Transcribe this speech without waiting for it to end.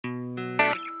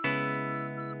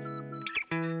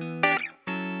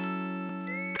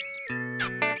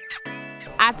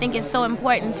I think it's so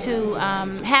important to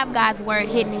have God's word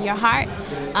hidden in your heart.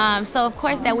 So of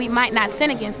course that we might not sin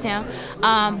against him,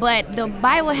 but the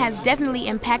Bible has definitely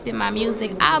impacted my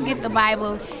music. I'll get the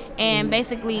Bible and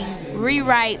basically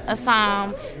rewrite a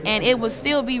psalm, and it will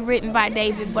still be written by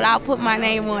David, but I'll put my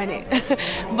name on it.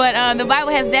 But the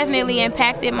Bible has definitely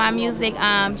impacted my music.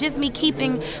 Just me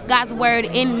keeping God's word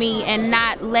in me and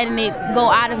not letting it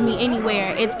go out of me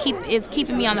anywhere. It's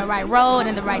keeping me on the right road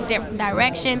and the right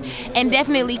direction, and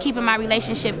definitely keeping my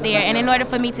relationship there. And in order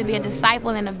for me to be a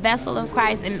disciple and a vessel of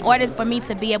Christ, in order for me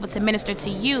to be able to minister to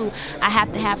you, I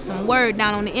have to have some word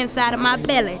down on the inside of my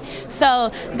belly.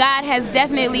 So God has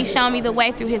definitely shown me the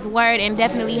way through his word, and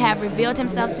definitely have revealed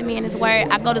himself to me in his word.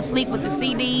 I go to sleep with the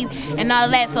CDs and all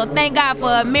that. So thank God for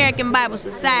American Bible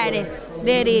Society.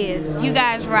 There it is. You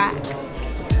guys rock.